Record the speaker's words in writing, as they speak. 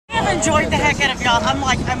enjoyed the heck out of y'all. I'm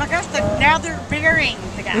like, oh my gosh, now they're burying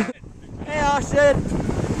the guy. Hey, Austin.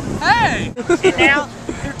 Hey! And now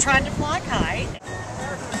they're trying to fly kite.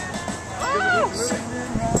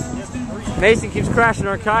 Mason keeps crashing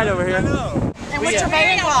our kite over here. And what's your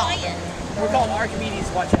baby called? We're called Archimedes.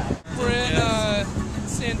 Watch out. We're in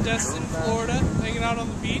Sandestin, Florida, hanging out on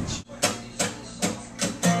the beach.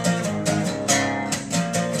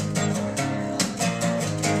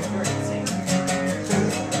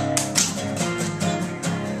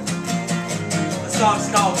 The song's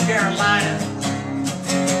called Carolina.